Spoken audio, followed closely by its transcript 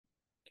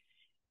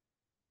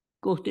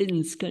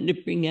Gordon's going to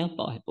bring our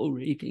Bible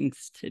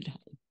readings today.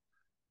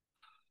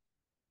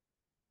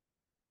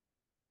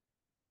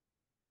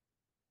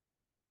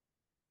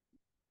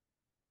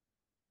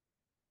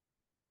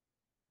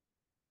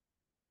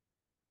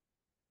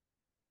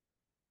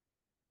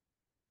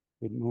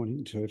 Good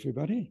morning to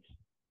everybody.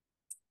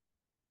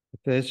 The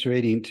first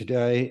reading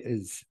today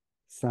is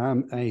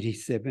Psalm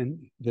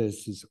 87,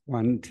 verses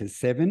 1 to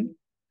 7.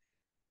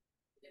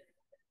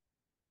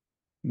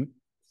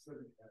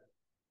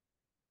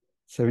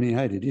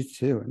 78, it is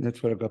too, and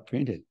that's what I've got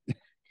printed.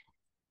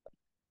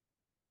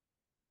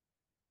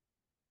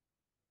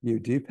 You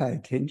do pay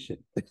attention.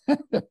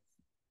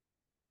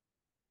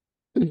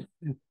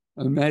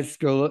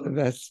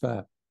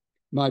 Vaspa.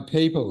 My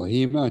people,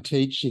 hear my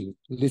teaching.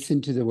 Listen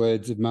to the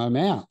words of my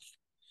mouth.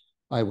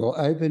 I will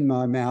open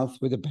my mouth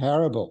with a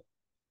parable.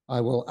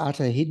 I will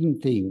utter hidden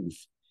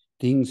things,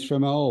 things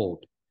from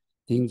old,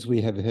 things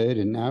we have heard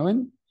and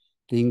known,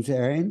 things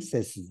our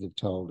ancestors have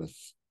told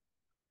us.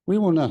 We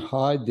will not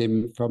hide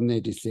them from their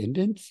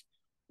descendants.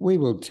 We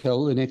will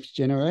tell the next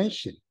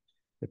generation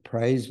the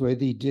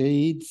praiseworthy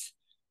deeds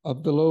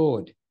of the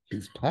Lord,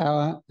 his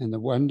power and the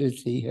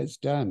wonders he has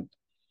done.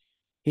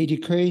 He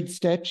decreed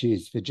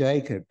statutes for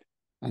Jacob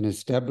and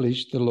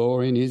established the law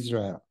in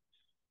Israel,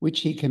 which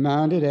he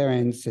commanded our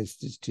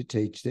ancestors to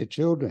teach their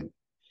children,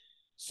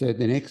 so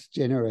the next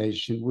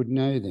generation would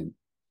know them,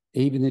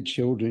 even the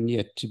children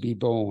yet to be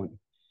born,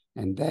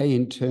 and they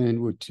in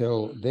turn would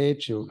tell their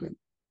children.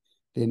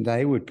 Then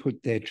they would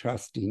put their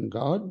trust in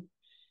God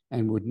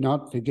and would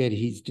not forget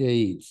his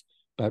deeds,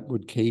 but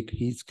would keep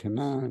his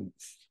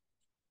commands.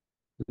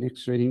 The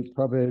next reading,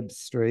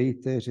 Proverbs 3,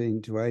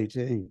 13 to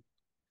 18.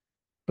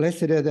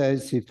 Blessed are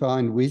those who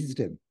find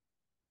wisdom,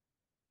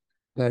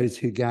 those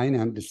who gain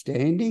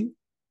understanding,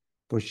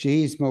 for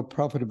she is more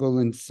profitable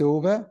than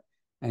silver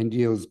and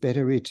yields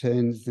better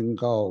returns than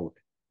gold.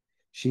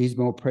 She is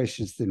more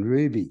precious than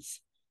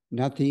rubies.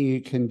 Nothing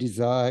you can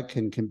desire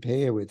can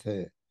compare with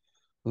her.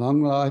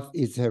 Long life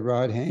is her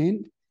right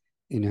hand.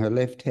 In her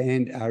left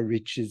hand are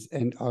riches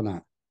and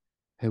honour.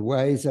 Her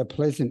ways are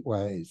pleasant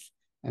ways,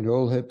 and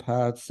all her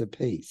paths are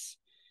peace.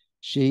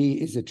 She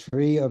is a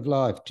tree of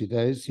life to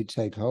those who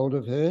take hold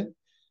of her.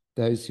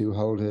 Those who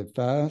hold her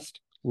fast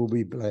will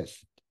be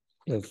blessed.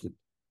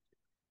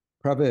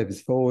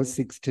 Proverbs 4,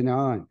 6 to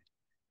 9.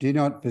 Do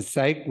not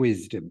forsake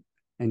wisdom,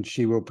 and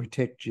she will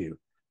protect you.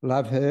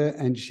 Love her,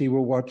 and she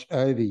will watch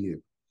over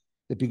you.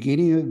 The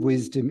beginning of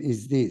wisdom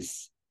is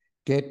this: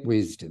 get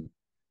wisdom.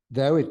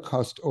 Though it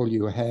cost all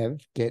you have,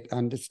 get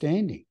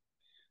understanding.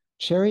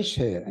 Cherish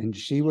her, and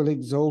she will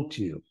exalt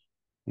you.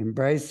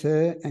 Embrace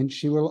her, and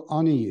she will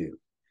honour you.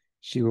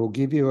 She will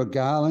give you a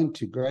garland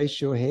to grace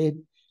your head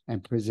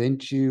and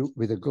present you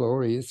with a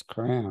glorious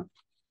crown.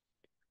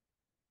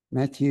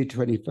 Matthew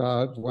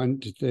 25, 1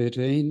 to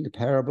 13, the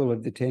parable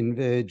of the 10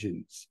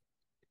 virgins.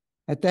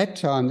 At that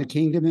time, the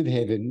kingdom of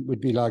heaven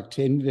would be like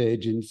 10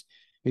 virgins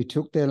who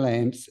took their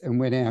lamps and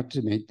went out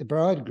to meet the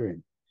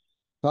bridegroom.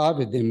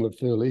 5 of them were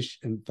foolish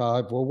and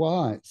 5 were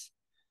wise.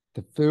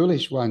 The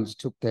foolish ones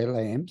took their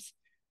lamps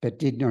but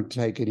did not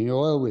take any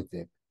oil with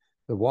them.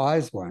 The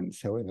wise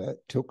ones, however,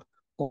 took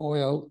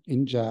oil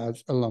in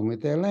jars along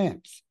with their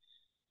lamps.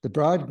 The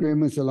bridegroom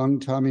was a long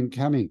time in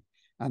coming,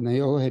 and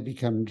they all had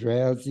become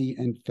drowsy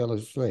and fell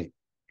asleep.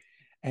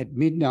 At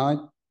midnight,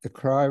 the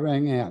cry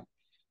rang out,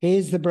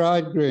 "Here's the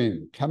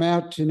bridegroom, come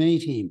out to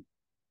meet him."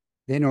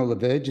 Then all the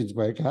virgins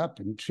woke up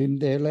and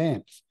trimmed their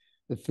lamps.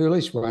 The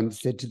foolish ones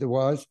said to the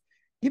wise,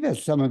 "Give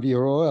us some of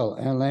your oil,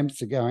 our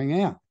lamps are going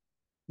out."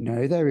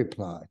 "No," they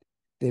replied,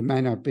 "there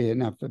may not be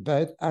enough for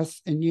both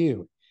us and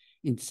you.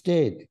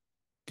 Instead,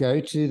 go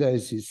to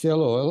those who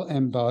sell oil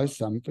and buy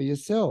some for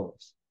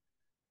yourselves."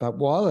 But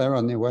while they were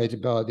on their way to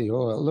buy the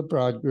oil, the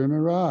bridegroom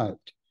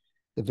arrived.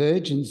 The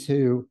virgins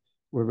who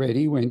were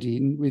ready went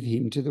in with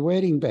him to the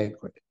wedding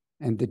banquet,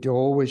 and the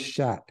door was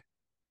shut.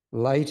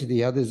 Later,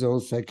 the others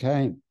also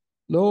came.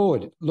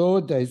 "Lord,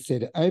 Lord," they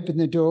said, "open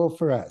the door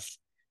for us."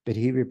 But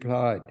he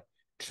replied,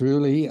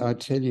 "Truly, I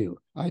tell you,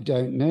 I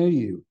don't know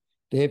you.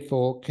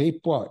 Therefore,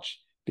 keep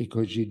watch,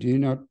 because you do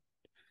not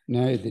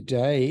know the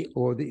day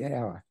or the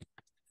hour."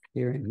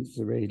 Here ends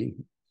the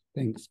reading.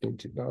 Thanks be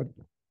to God.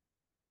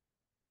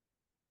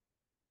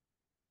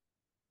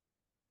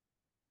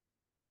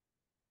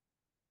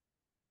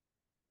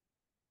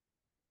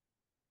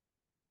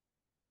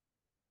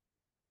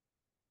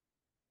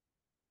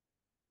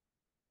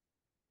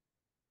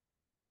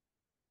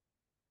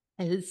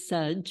 As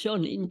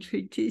John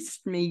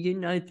introduced me, you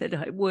know that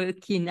I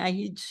work in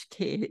aged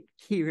care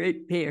here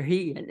at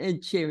Berry and at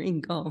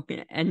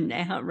Gerringong and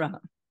Nowra.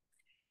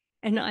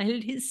 And I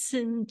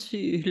listen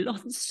to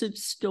lots of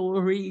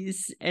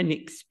stories and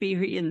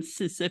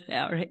experiences of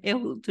our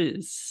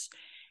elders.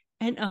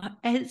 And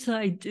as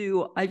I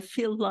do, I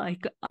feel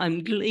like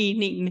I'm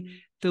gleaning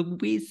the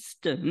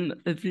wisdom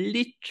of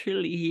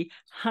literally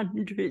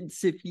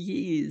hundreds of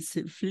years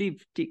of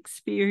lived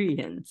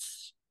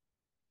experience.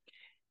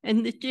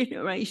 And the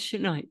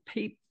generation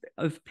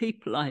of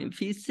people I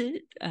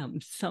visit,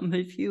 some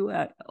of you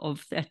are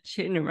of that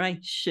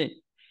generation,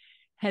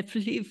 have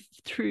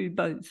lived through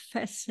both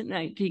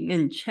fascinating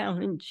and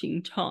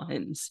challenging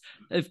times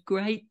of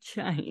great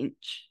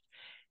change,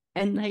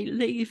 and they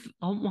leave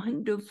a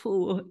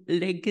wonderful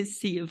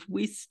legacy of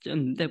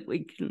wisdom that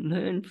we can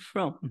learn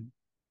from.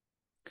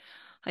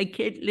 I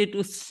get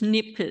little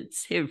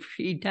snippets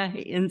every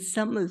day, and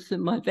some of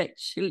them I've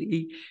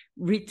actually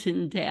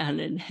written down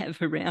and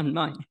have around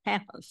my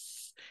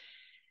house.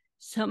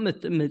 Some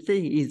of them are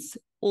these: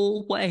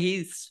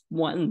 always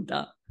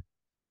wonder.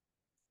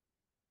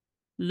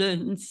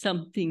 Learn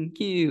something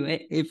new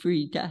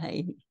every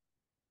day.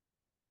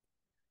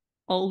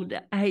 Old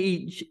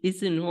age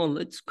isn't all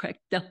it's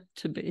cracked up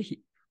to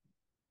be.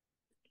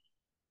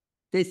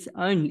 There's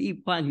only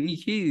one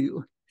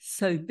you,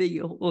 so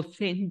be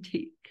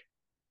authentic.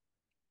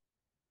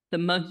 The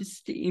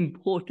most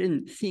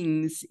important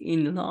things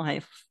in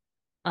life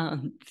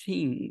aren't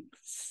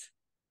things.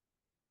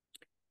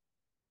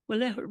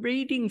 Well, our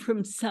reading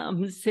from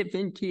Psalm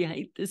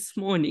 78 this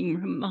morning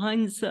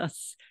reminds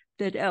us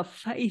that our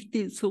faith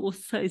is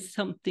also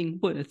something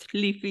worth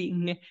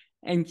living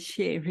and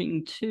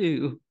sharing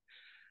too,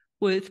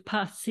 worth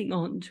passing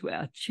on to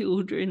our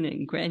children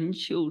and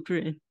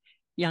grandchildren,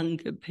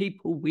 younger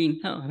people we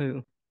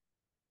know.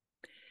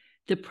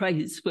 The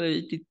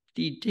praiseworthy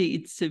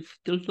deeds of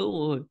the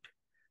Lord,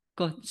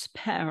 God's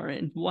power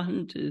and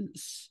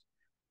wonders,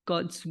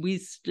 God's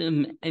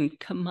wisdom and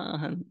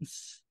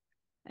commands,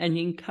 and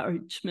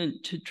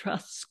encouragement to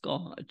trust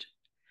God,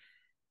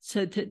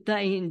 so that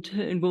they in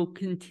turn will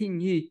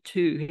continue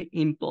to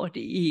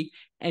embody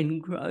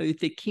and grow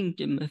the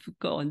kingdom of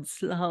God's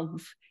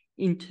love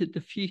into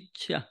the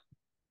future.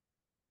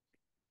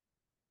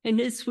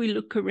 And as we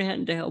look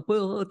around our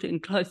world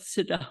and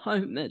closer to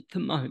home at the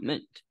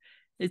moment,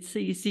 it's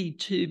easy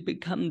to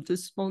become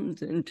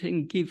despondent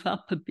and give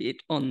up a bit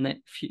on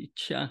that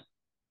future.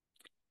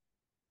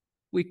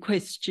 We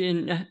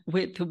question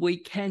whether we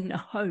can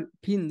hope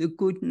in the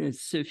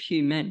goodness of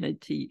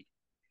humanity.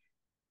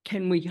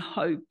 Can we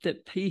hope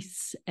that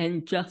peace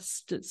and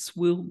justice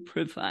will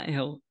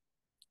prevail?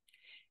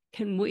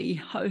 Can we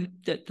hope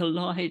that the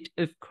light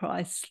of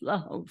Christ's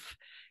love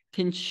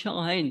can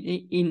shine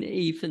in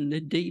even the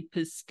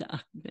deepest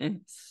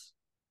darkness?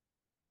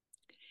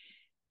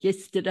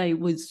 Yesterday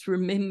was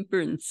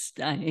Remembrance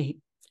Day,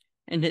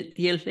 and at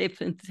the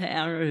 11th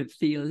hour of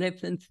the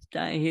 11th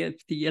day of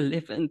the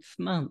 11th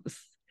month,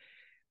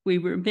 we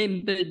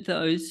remembered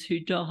those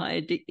who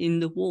died in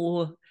the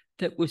war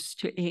that was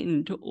to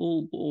end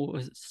all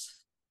wars.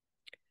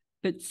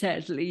 But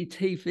sadly,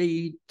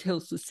 TV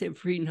tells us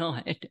every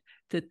night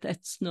that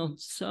that's not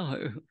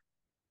so.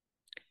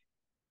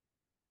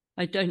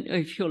 I don't know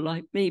if you're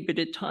like me, but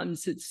at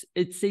times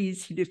it's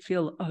easy to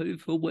feel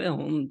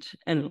overwhelmed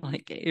and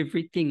like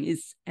everything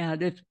is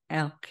out of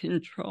our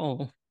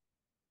control.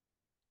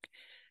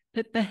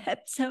 But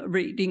perhaps our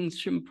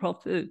readings from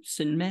Proverbs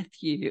and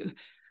Matthew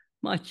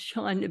might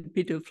shine a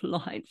bit of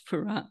light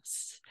for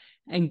us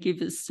and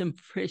give us some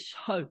fresh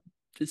hope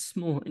this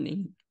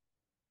morning.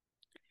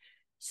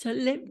 So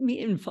let me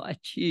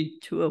invite you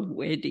to a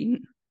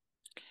wedding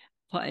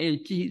via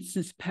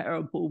Jesus'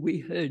 parable we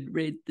heard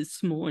read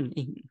this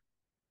morning.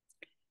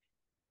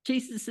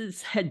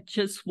 Jesus had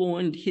just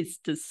warned his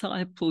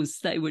disciples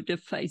they were to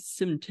face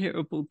some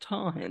terrible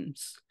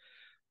times,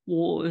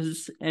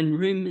 wars and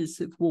rumors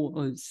of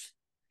wars,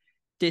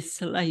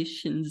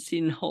 desolations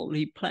in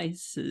holy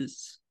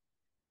places,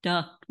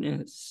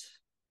 darkness.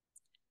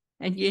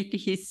 And yet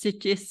he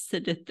suggests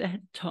that at that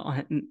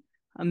time,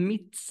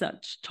 amid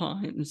such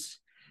times,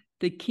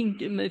 the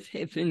kingdom of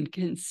heaven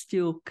can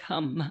still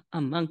come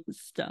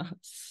amongst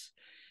us,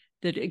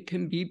 that it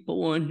can be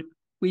born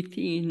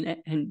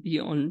within and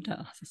beyond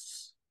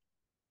us.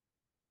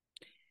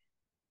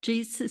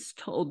 Jesus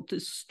told the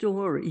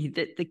story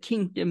that the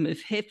kingdom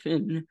of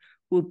heaven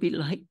will be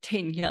like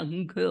 10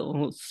 young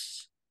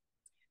girls.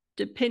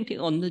 Depending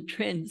on the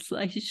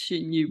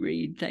translation you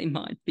read, they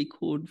might be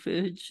called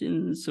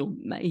virgins or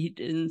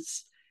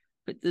maidens,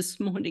 but this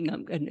morning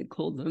I'm going to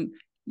call them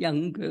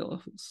young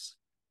girls.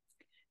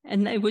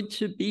 And they were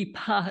to be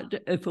part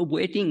of a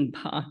wedding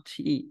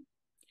party.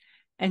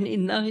 And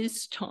in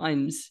those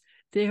times,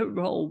 their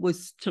role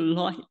was to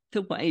light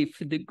the way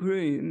for the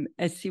groom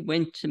as he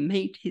went to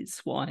meet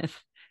his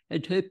wife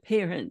at her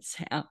parents'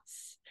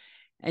 house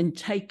and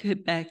take her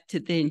back to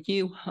their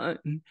new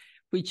home,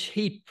 which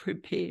he'd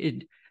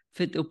prepared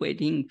for the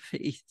wedding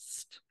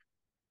feast.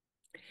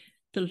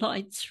 The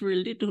lights were a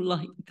little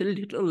like the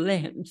little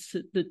lamps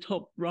at the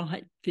top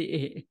right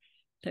there.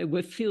 They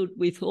were filled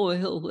with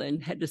oil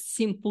and had a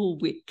simple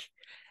wick,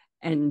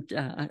 and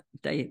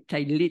they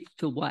lit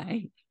the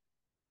way.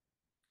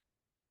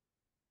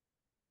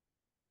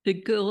 The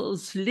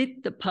girls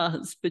lit the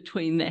paths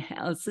between the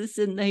houses,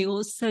 and they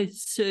also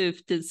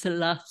served as a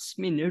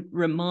last-minute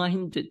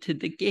reminder to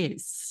the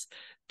guests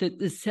that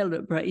the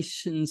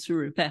celebrations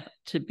were about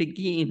to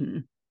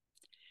begin.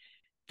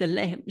 The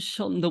lamps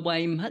shone the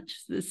way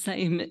much the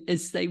same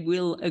as they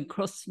will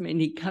across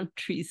many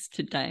countries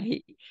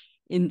today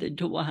in the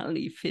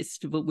Diwali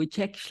festival, which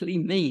actually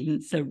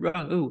means a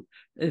row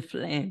of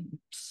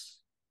lamps.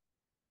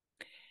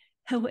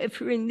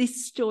 However, in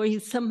this story,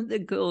 some of the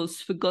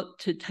girls forgot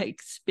to take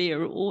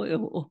spare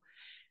oil,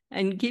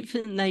 and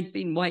given they'd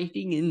been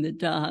waiting in the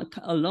dark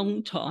a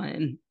long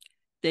time,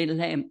 their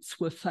lamps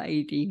were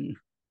fading.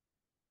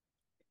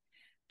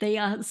 They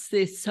asked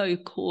their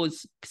so-called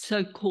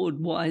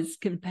wise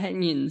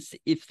companions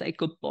if they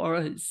could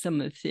borrow some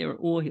of their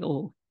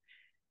oil.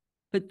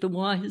 But the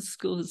wise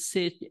girls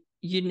said,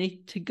 "You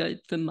need to go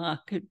to the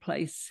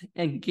marketplace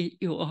and get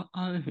your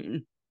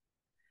own."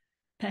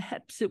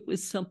 Perhaps it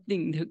was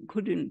something that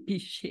couldn't be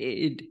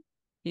shared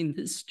in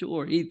the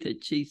story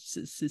that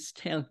Jesus is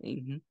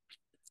telling.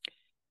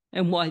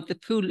 And while the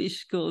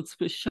foolish girls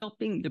were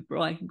shopping, the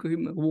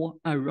bridegroom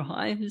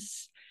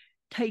arrives,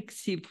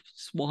 takes his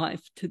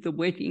wife to the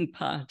wedding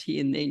party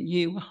in their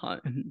new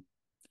home.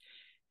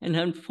 And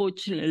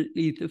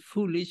unfortunately, the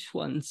foolish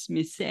ones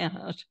miss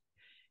out,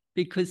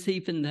 because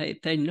even though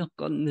they knock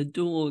on the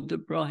door, the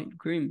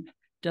bridegroom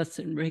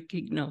doesn't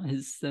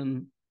recognize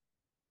them.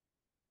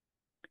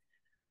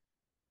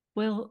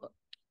 Well,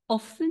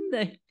 often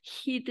the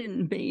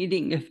hidden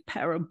meaning of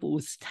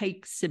parables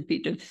takes a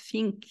bit of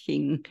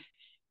thinking,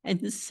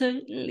 and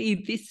certainly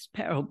this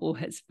parable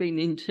has been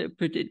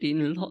interpreted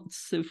in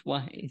lots of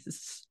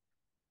ways.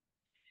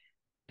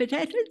 But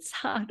at its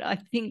heart, I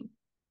think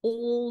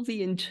all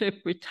the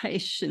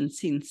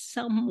interpretations in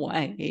some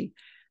way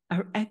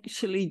are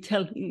actually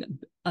telling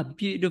a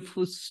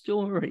beautiful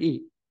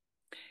story.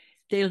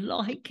 They're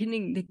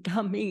likening the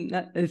coming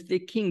of the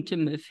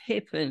kingdom of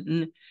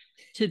heaven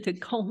to the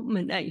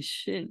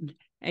culmination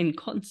and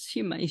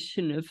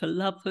consummation of a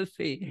love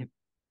affair,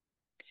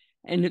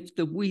 and of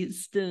the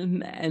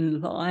wisdom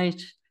and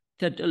light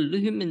that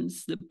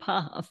illumines the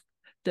path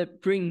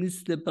that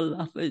brings the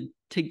beloved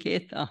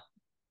together.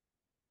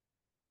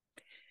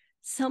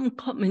 Some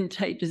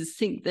commentators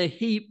think the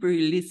Hebrew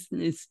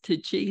listeners to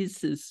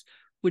Jesus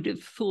would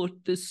have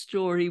thought the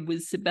story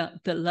was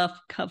about the love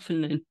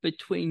covenant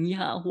between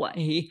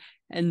Yahweh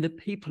and the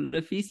people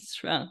of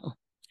Israel,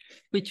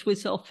 which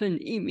was often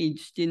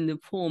imaged in the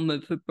form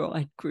of a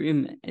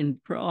bridegroom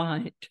and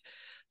bride,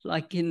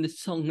 like in the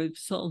Song of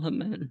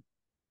Solomon.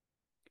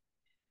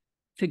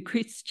 For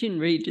Christian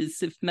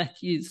readers of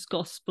Matthew's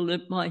Gospel,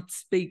 it might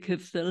speak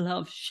of the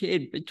love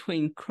shared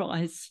between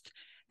Christ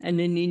and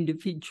an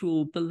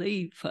individual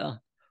believer,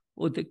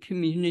 or the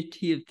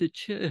community of the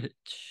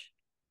church.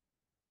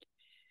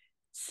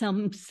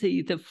 Some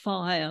see the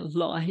fire,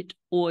 light,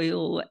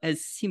 oil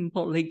as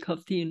symbolic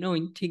of the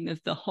anointing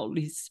of the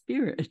Holy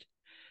Spirit,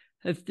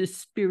 of the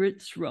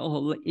Spirit's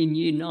role in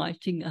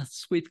uniting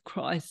us with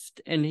Christ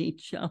and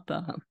each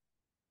other.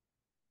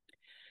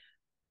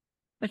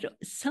 But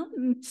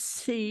some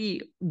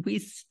see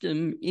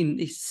wisdom in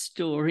this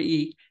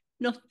story,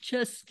 not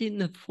just in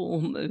the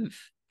form of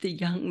the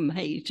young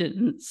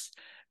maidens,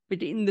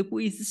 but in the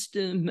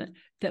wisdom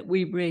that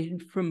we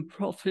read from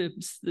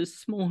Proverbs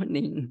this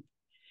morning.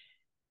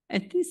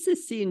 And this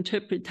is the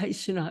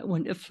interpretation I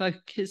want to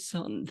focus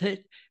on,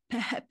 that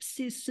perhaps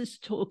this is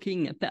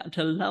talking about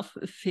a love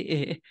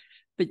affair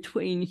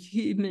between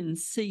human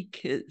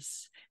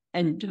seekers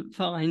and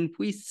divine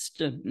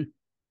wisdom.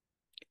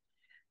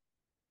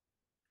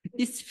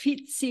 This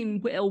fits in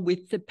well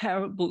with the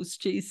parables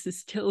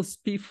Jesus tells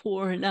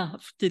before and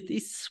after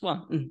this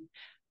one,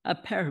 a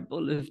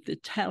parable of the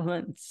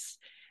talents,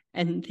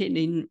 and then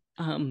in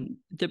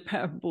the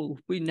parable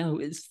we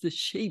know as the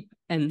sheep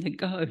and the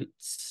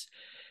goats,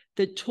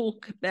 that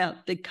talk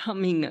about the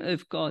coming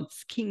of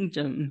God's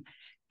kingdom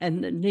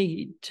and the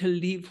need to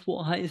live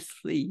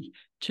wisely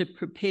to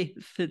prepare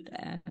for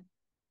that.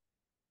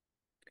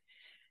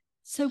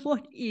 So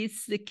what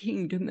is the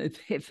kingdom of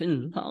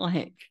heaven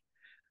like?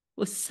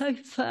 Well, so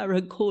far,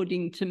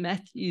 according to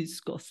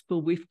Matthew's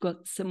Gospel, we've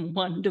got some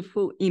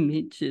wonderful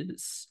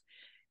images.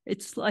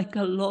 It's like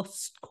a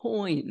lost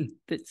coin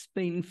that's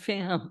been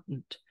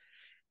found.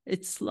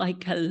 It's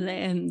like a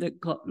lamb that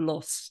got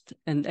lost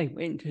and they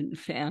went and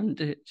found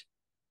it.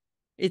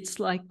 It's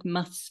like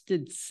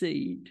mustard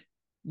seed,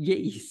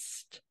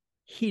 yeast,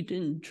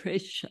 hidden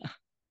treasure.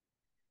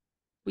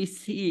 We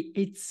see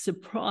it's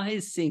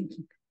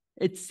surprising,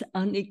 it's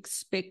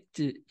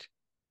unexpected,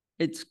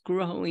 it's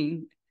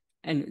growing,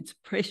 and it's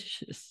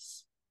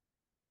precious.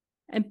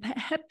 And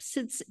perhaps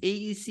it's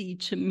easy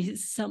to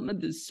miss some of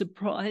the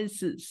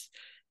surprises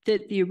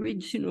that the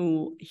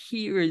original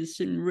hearers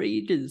and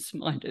readers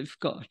might have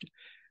got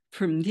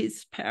from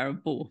this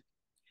parable,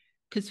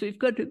 because we've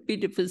got a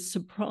bit of a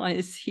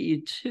surprise here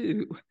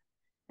too,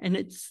 and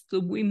it's the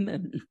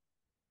women.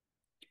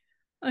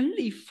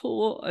 Only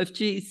 4 of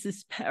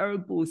Jesus'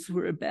 parables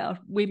were about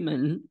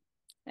women,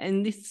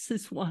 and this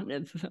is one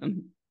of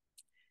them.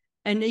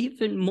 And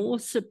even more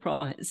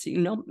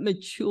surprising, not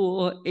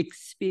mature,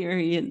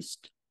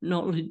 experienced,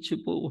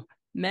 knowledgeable,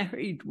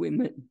 married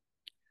women,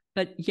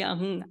 but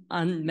young,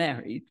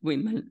 unmarried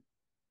women.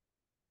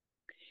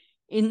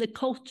 In the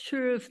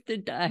culture of the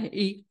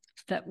day,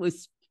 that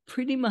was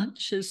pretty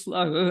much as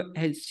low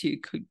as you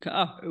could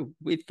go,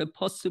 with the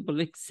possible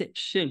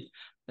exception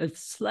of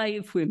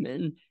slave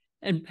women,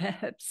 and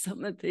perhaps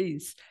some of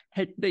these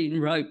had been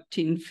roped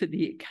in for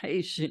the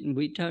occasion,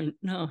 we don't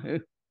know.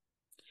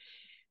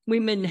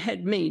 Women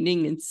had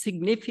meaning and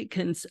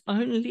significance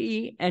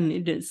only and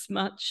in as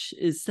much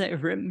as they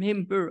were a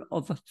member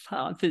of a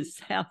father's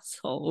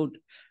household,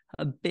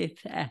 a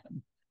Bethab.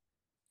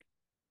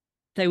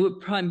 They were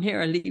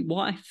primarily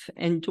wife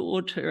and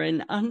daughter,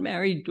 and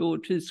unmarried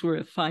daughters were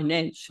a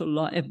financial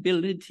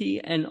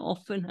liability and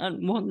often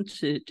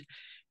unwanted,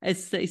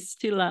 as they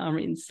still are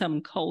in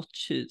some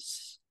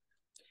cultures.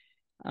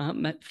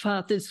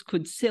 Fathers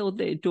could sell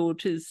their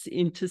daughters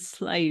into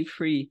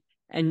slavery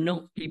and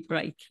not be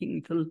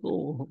breaking the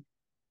law.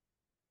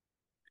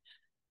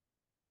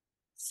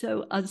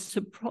 So I was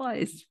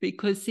surprised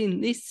because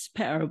in this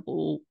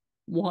parable,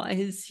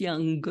 wise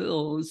young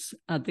girls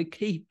are the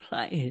key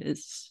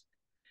players.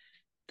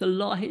 The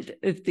light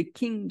of the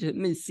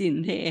kingdom is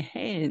in their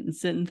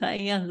hands and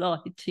they are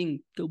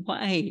lighting the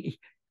way.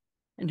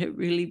 And it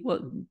really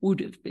would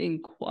have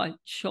been quite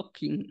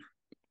shocking.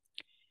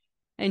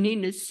 And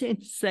in a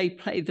sense, they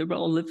play the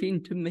role of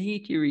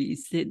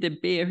intermediaries. They're the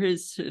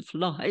bearers of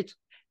light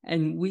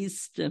and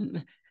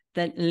wisdom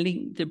that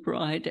link the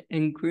bride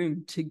and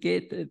groom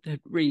together,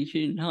 that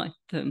reunite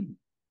them.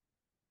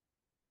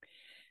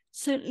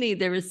 Certainly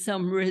there are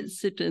some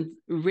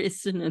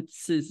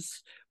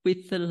resonances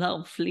with the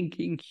love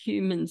linking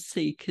human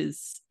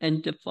seekers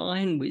and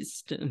divine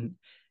wisdom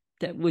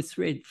that was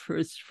read for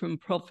us from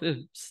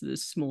Proverbs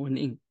this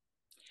morning,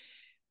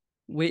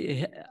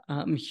 where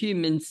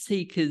human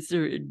seekers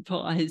are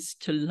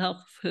advised to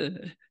love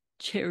her,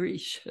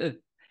 cherish her,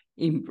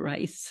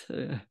 embrace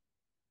her.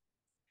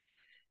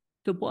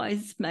 The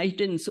wise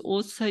maidens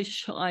also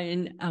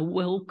shine a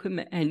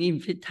welcome and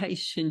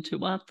invitation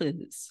to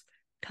others.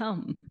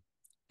 Come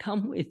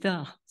with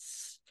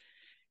us.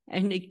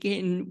 And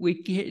again,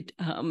 we get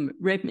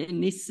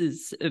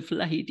reminiscences of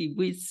Lady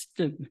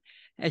Wisdom,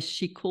 as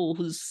she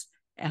calls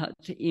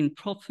out in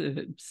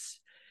Proverbs.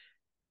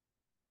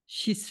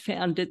 She's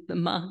found at the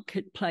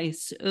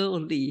marketplace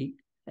early,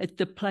 at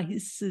the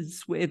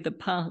places where the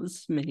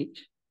paths meet.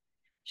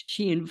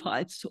 She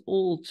invites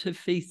all to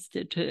feast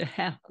at her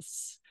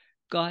house,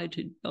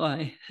 guided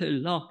by her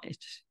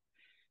light.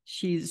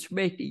 She is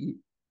ready,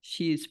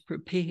 she is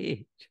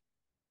prepared.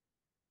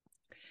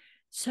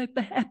 So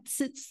perhaps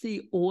it's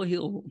the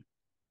oil,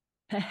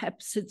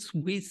 perhaps it's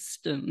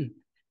wisdom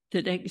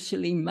that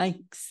actually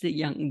makes the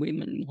young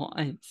women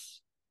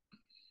wise.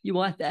 You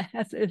either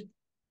have it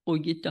or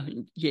you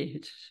don't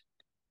yet.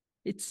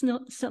 It's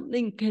not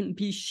something can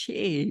be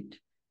shared.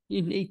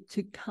 You need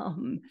to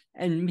come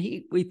and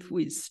meet with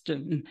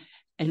wisdom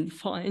and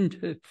find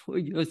her for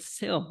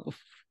yourself.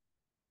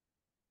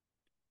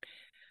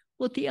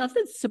 Well, the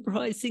other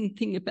surprising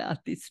thing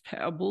about this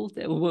parable,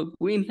 there were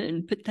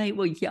women, but they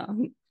were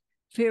young,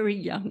 very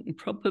young,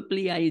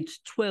 probably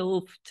aged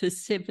 12 to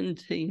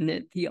 17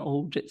 at the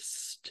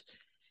oldest.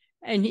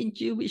 And in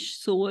Jewish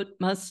thought,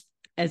 much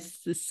as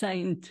the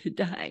same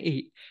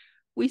today,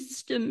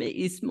 wisdom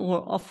is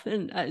more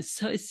often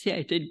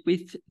associated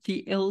with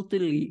the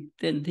elderly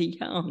than the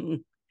young.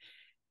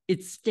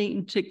 It's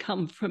deemed to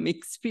come from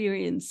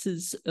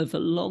experiences of a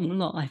long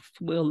life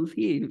well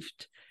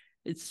lived.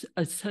 It's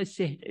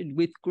associated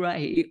with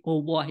grey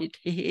or white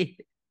hair.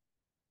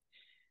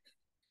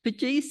 But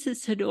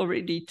Jesus had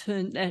already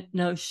turned that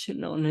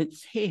notion on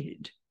its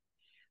head.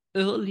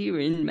 Earlier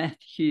in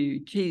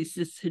Matthew,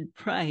 Jesus had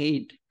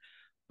prayed,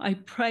 I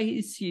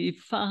praise you,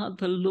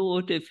 Father,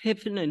 Lord of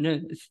heaven and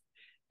earth,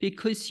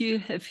 because you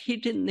have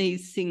hidden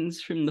these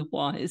things from the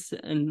wise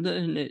and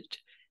learned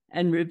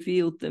and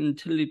revealed them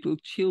to little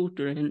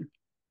children.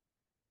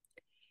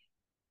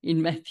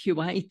 In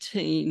Matthew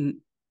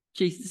 18,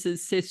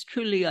 Jesus says,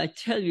 truly I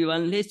tell you,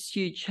 unless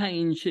you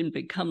change and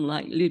become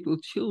like little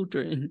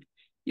children,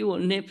 you will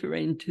never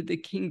enter the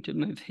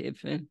kingdom of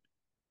heaven.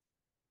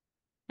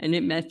 And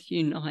in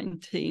Matthew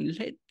 19,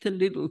 let the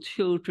little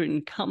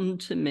children come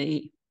to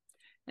me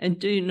and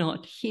do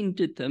not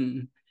hinder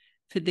them,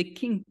 for the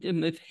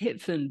kingdom of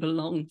heaven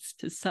belongs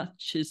to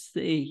such as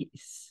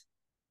these.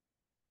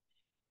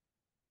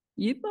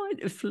 You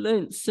might have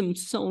learnt some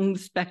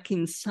songs back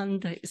in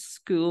Sunday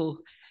school,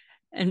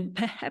 and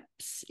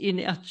perhaps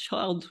in our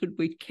childhood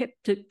we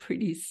kept it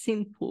pretty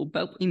simple,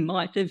 but we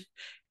might have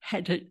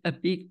had it a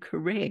bit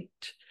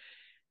correct.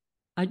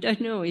 I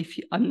don't know if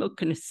I'm not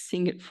going to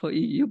sing it for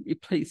you, you'll be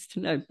pleased to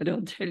know, but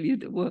I'll tell you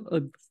the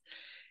words.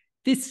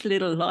 This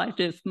little light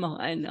of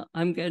mine,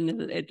 I'm going to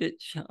let it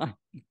shine.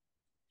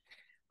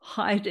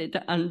 Hide it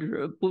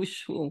under a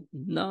bushel.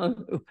 No,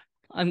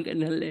 I'm going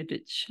to let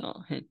it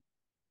shine.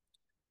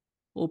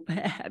 Or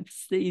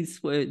perhaps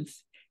these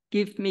words,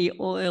 give me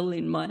oil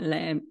in my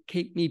lamp,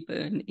 keep me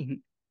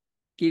burning.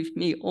 Give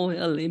me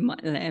oil in my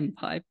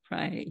lamp, I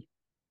pray.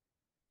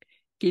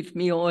 Give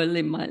me oil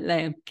in my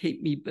lamp,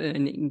 keep me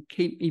burning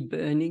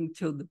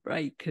till the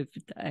break of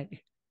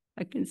day.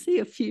 I can see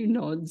a few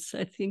nods.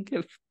 I think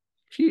a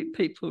few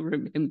people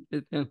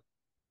remember them.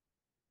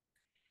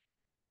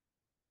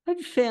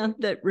 I've found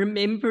that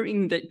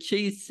remembering that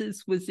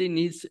Jesus was in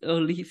his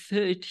early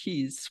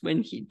 30s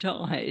when he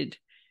died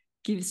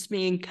gives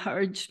me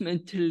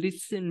encouragement to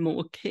listen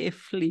more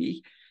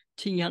carefully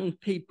to young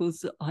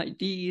people's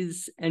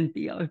ideas and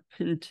be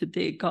open to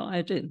their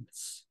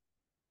guidance.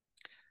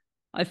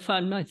 I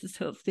find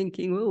myself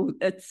thinking, oh,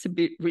 that's a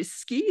bit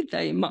risky.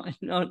 They might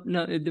not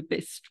know the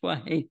best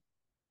way.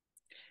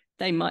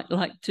 They might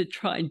like to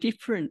try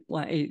different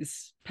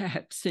ways,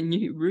 perhaps a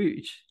new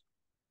route.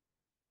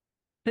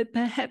 But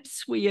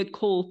perhaps we are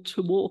called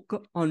to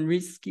walk on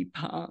risky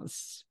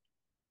paths.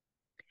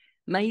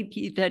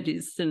 Maybe that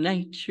is the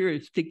nature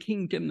of the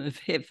kingdom of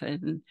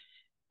heaven,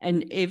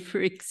 an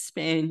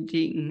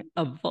ever-expanding,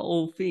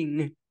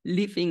 evolving,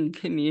 living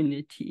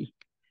community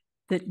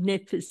that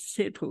never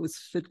settles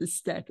for the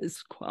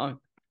status quo.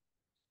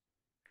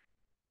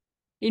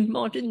 In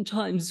modern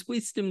times,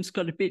 wisdom's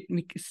got a bit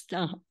mixed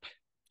up.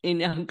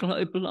 In our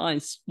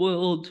globalized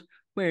world,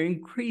 we're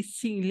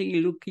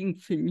increasingly looking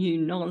for new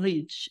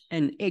knowledge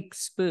and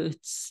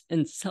experts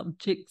and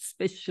subject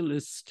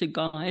specialists to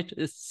guide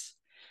us.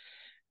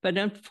 But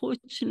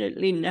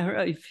unfortunately,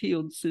 narrow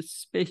fields of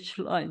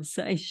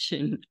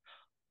specialization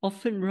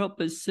often rob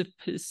us of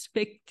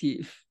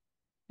perspective,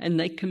 and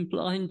they can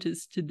blind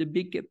us to the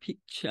bigger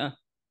picture.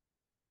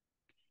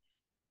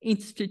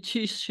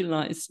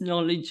 Institutionalized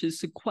knowledge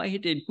is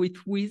equated with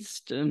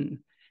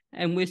wisdom,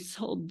 and we're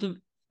sold the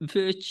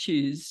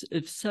virtues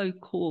of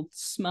so-called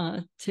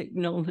smart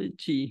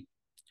technology,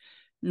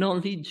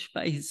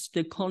 knowledge-based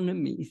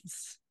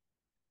economies,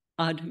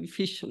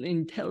 artificial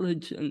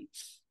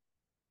intelligence,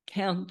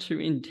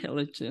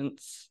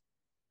 counterintelligence,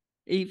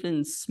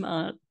 even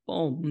smart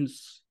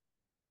bombs.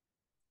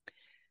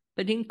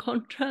 But in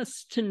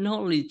contrast to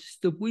knowledge,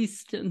 the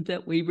wisdom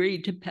that we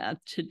read about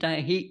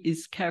today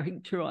is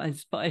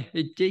characterized by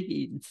her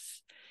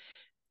deeds,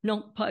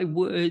 not by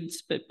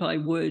words, but by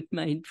word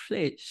made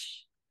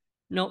flesh,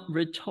 not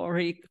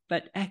rhetoric,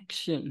 but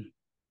action,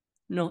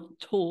 not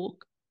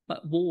talk,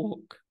 but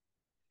walk.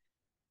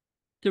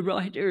 The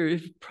writer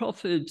of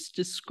Proverbs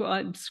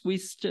describes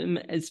wisdom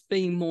as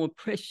being more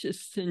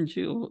precious than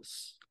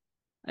jewels,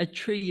 a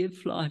tree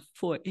of life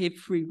for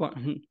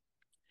everyone,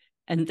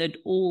 and that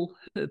all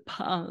her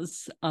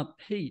paths are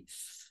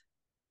peace.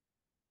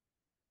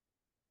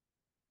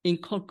 In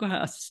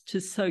contrast to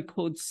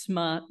so-called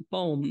smart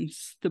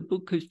bombs, the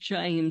book of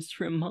James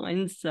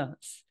reminds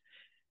us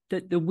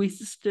that the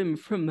wisdom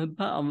from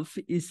above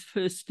is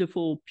first of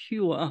all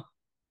pure.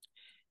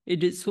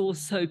 It is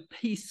also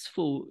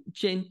peaceful,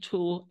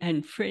 gentle,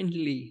 and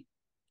friendly.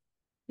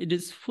 It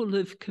is full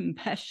of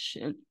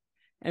compassion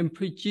and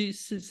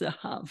produces a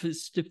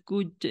harvest of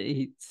good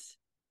deeds.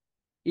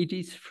 It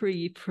is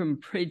free from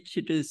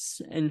prejudice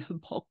and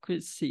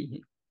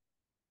hypocrisy.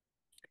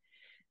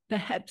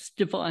 Perhaps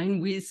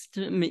divine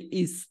wisdom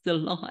is the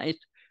light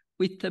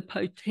with the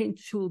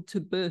potential to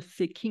birth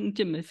the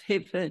kingdom of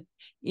heaven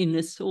in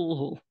us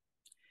all,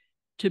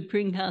 to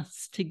bring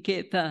us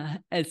together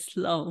as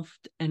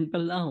loved and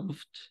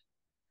beloved.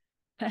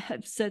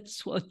 Perhaps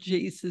that's what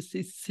Jesus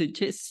is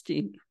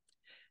suggesting,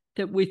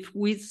 that with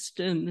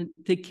wisdom,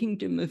 the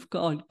kingdom of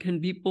God can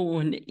be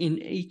born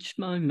in each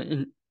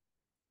moment,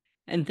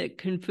 and that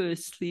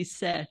conversely,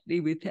 sadly,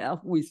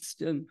 without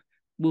wisdom,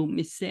 we'll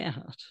miss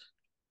out.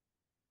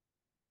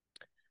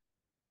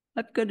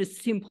 I've got a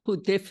simple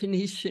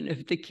definition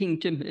of the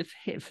kingdom of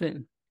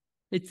heaven.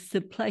 It's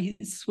the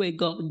place where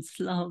God's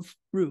love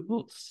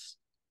rules.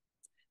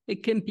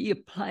 It can be a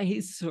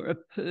place or a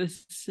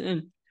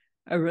person,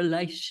 a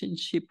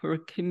relationship or a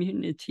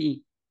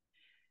community.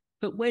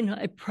 But when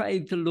I pray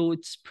the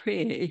Lord's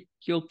Prayer,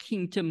 your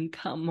kingdom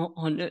come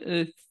on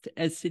earth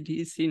as it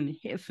is in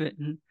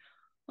heaven,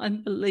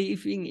 I'm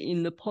believing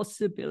in the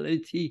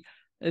possibility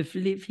of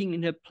living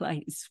in a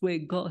place where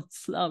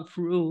God's love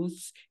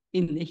rules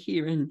in the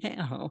here and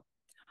now,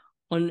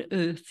 on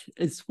earth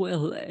as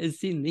well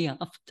as in the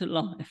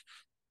afterlife.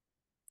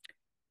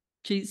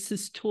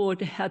 Jesus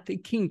taught how the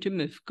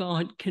kingdom of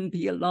God can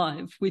be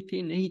alive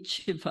within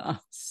each of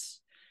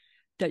us,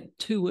 that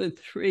 2 or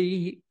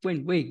 3,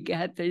 when we're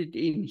gathered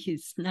in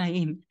his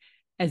name,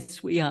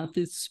 as we are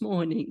this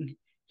morning,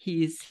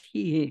 he is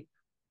here.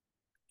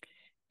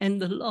 And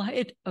the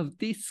light of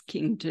this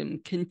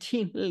kingdom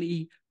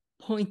continually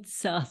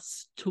points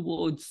us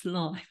towards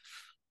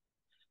life,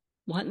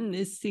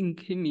 oneness in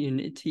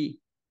community,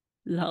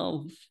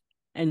 love,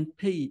 and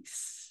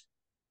peace.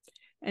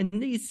 And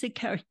these are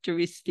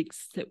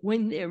characteristics that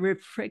when they're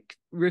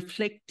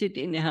reflected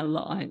in our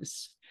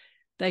lives,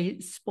 they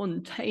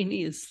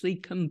spontaneously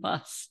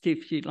combust,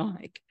 if you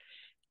like,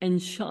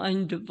 and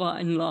shine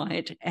divine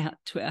light out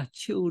to our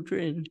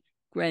children,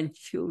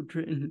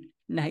 grandchildren,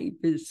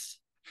 neighbours,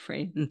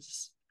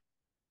 friends.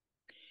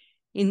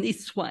 In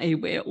this way,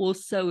 we're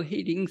also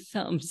heeding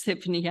Psalm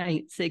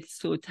 78's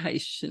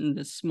exhortation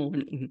this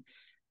morning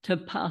to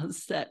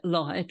pass that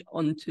light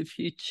on to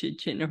future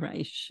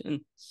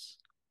generations.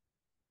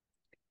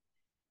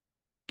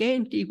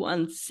 Gandhi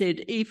once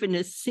said, even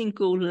a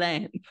single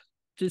lamp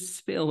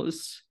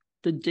dispels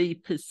the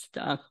deepest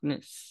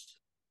darkness.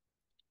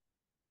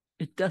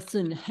 It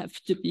doesn't have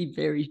to be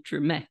very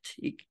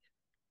dramatic.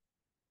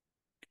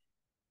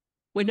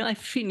 When I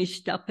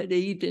finished up at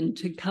Eden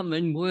to come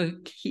and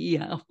work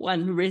here,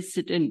 one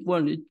resident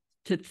wanted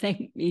to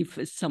thank me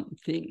for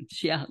something.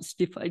 She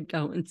asked if I'd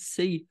go and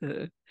see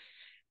her.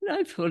 And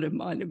I thought it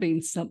might have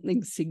been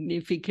something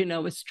significant. I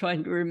was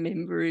trying to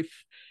remember if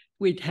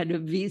we'd had a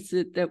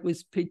visit that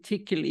was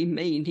particularly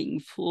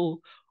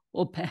meaningful,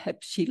 or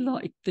perhaps she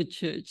liked the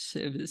church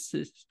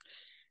services.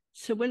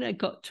 So when I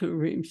got to her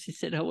room, she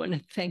said, I want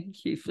to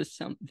thank you for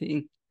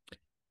something,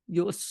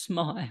 your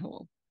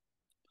smile.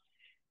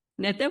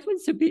 Now, that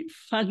was a bit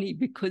funny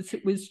because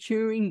it was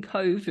during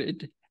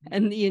COVID,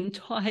 and the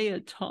entire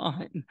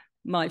time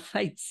my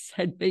face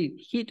had been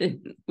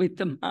hidden with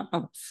the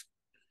mask.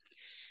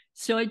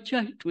 So I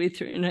joked with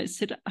her and I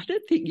said, I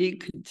don't think you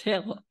could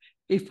tell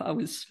if I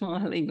was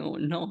smiling or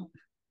not.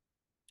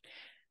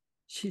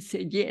 She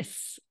said,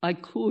 yes, I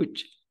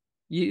could.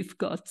 You've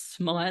got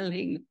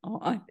smiling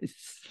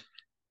eyes.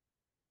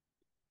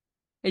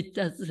 It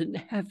doesn't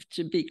have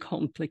to be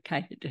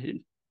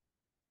complicated.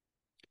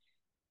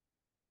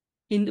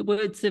 In the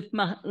words of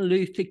Martin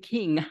Luther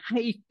King,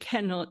 hate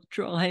cannot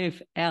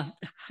drive out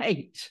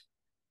hate.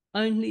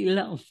 Only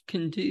love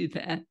can do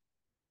that.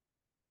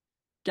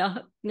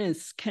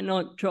 Darkness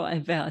cannot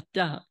drive out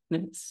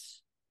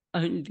darkness.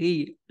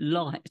 Only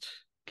light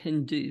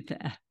can do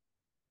that.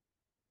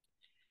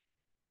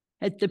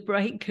 At the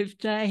break of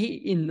day,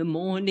 in the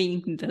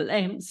morning, the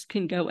lamps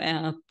can go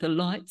out, the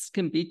lights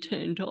can be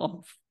turned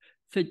off,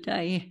 for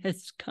day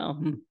has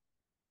come.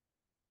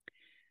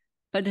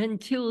 But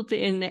until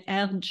then,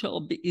 our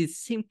job is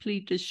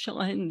simply to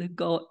shine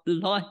the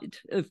light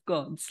of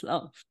God's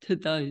love to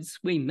those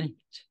we meet,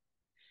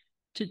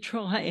 to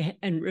try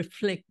and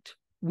reflect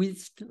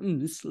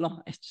wisdom's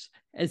light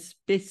as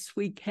best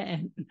we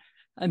can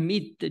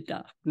amid the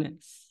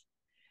darkness,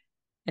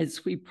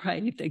 as we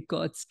pray that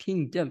God's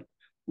kingdom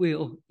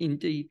will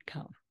indeed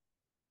come.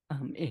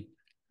 Amen.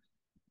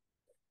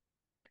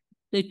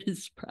 Let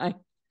us pray.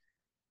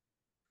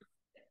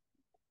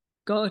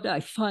 God, I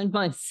find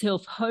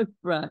myself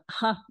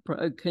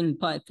heartbroken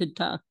by the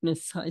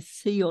darkness I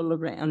see all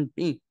around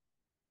me.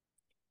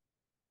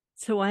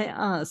 So I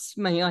ask,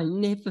 may I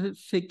never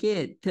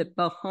forget that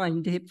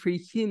behind every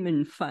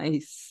human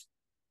face,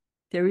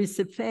 there is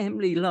a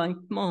family like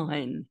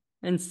mine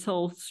and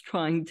souls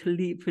trying to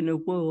live in a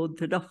world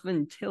that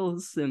often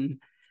tells them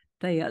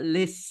they are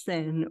less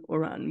than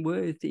or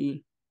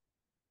unworthy.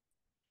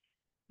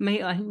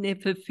 May I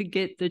never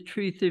forget the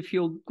truth of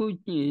your good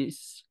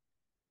news,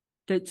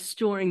 that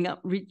storing up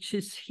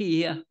riches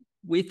here,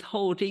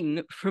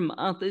 withholding from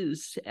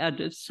others out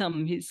of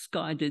some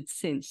misguided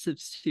sense of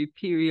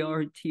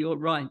superiority or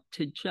right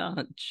to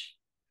judge,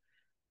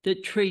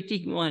 that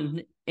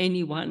treating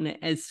anyone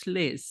as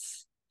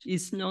less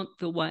is not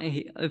the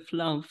way of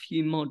love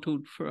you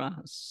modelled for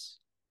us.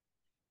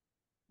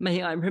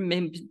 May I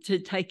remember to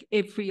take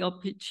every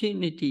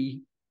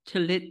opportunity to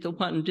let the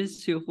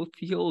wonders of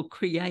your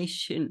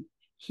creation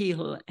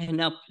heal and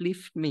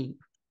uplift me,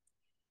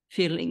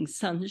 feeling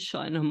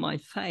sunshine on my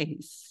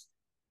face,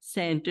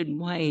 sand and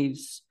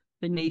waves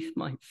beneath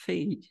my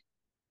feet,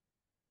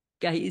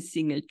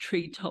 gazing at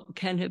treetop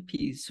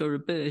canopies or a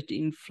bird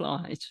in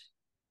flight,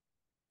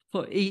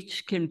 for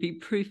each can be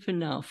proof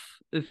enough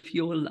of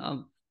your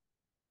love.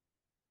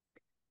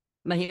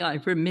 May I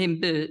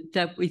remember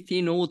that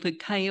within all the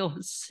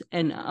chaos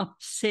and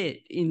upset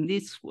in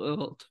this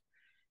world,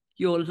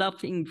 your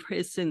loving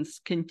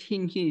presence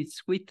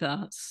continues with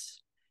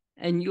us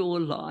and your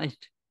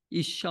light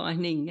is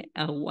shining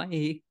our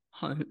way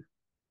home.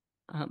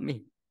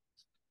 Amen.